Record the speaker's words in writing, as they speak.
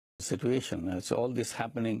situation. So all this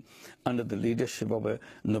happening under the leadership of a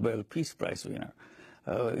Nobel Peace Prize winner.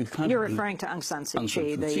 You're referring to Aung San Suu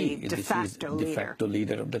Kyi, the de facto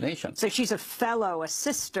leader of the nation. So she's a fellow, a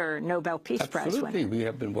sister Nobel Peace Prize winner. Absolutely. We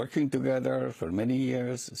have been working together for many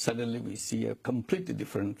years. Suddenly we see a completely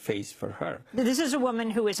different face for her. This is a woman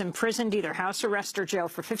who is imprisoned, either house arrest or jail,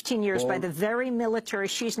 for 15 years by the very military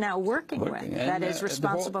she's now working with, that is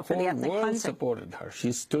responsible for the ethnic cleansing. The world supported her.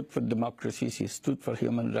 She stood for democracy. She stood for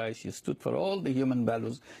human rights. She stood for all the human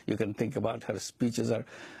values you can think about. Her speeches are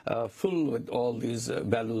full with all these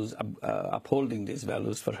values, upholding these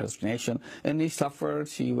values for her nation. And he suffered.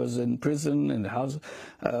 She was in prison, in house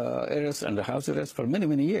arrest, under house arrest for many,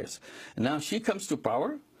 many years. And now she comes to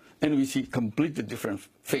power, and we see completely different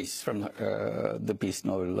face from the Peace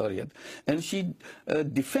Nobel laureate. And she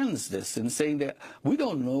defends this in saying that we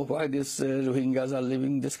don't know why these Rohingyas are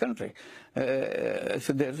leaving this country.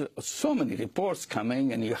 So there's so many reports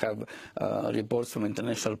coming, and you have reports from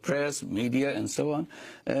international press, media, and so on.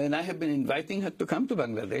 And I have been inviting her to come to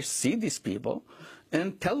Bangladesh, see these people,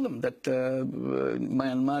 and tell them that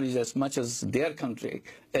Myanmar is as much as their country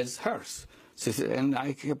as hers. And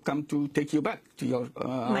I have come to take you back to your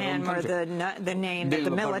Myanmar, the name that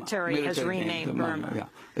the military has renamed Burma. Yeah,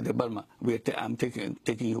 the Burma. I'm taking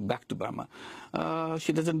you back to Burma.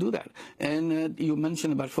 She doesn't do that. And you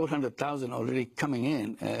mentioned about 400,000 already coming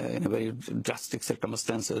in a very drastic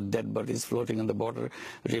circumstance, dead bodies floating on the border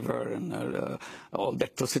river, and all the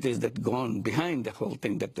atrocities that go on behind the whole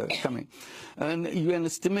thing that are coming. And UN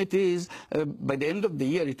estimate is by the end of the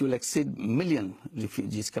year it will exceed 1 million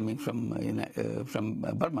refugees coming from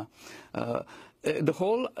Burma. The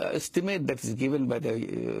whole estimate that is given by the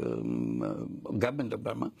government of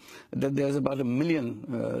Burma, that there's about 1 million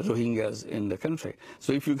Rohingyas in the country.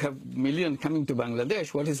 So if you have 1 million coming to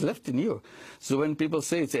Bangladesh, what is left in you? So when people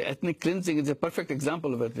say it's ethnic cleansing, it's a perfect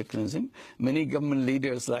example of ethnic cleansing. Many government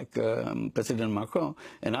leaders like President Macron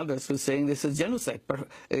and others were saying this is genocide,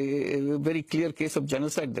 a very clear case of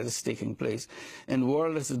genocide that is taking place. And the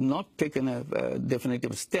world has not taken a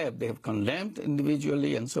definitive step. They have condemned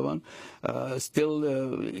individually and so on. Still,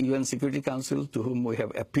 UN Security Council, to whom we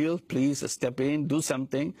have appealed, please step in, do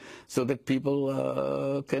something, so that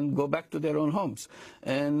people can go back to their own homes.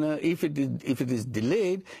 And if it is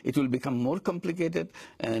delayed, it will become more complicated,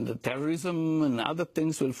 and terrorism and other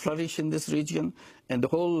things will flourish in this region, and the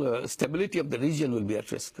whole stability of the region will be at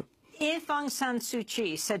risk. If Aung San Suu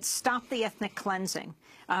Kyi said stop the ethnic cleansing,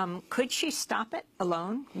 could she stop it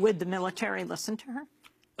alone? Would the military listen to her?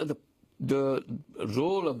 The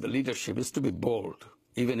role of the leadership is to be bold.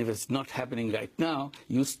 Even if it's not happening right now,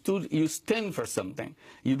 you stand for something.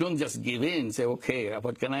 You don't just give in and say, okay,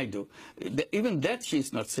 what can I do? Even that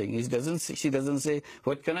she's not saying. She doesn't say,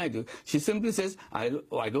 what can I do? She simply says, I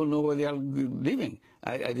don't know where they are living.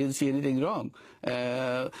 I didn't see anything wrong.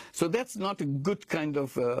 So that's not a good kind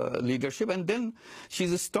of leadership. And then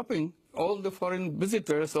she's stopping all the foreign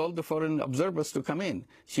visitors, all the foreign observers to come in.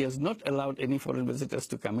 She has not allowed any foreign visitors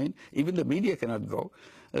to come in. Even the media cannot go.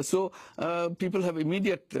 So people have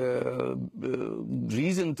immediate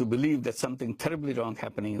reason to believe that something terribly wrong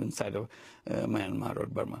happening inside of Myanmar or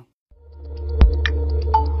Burma.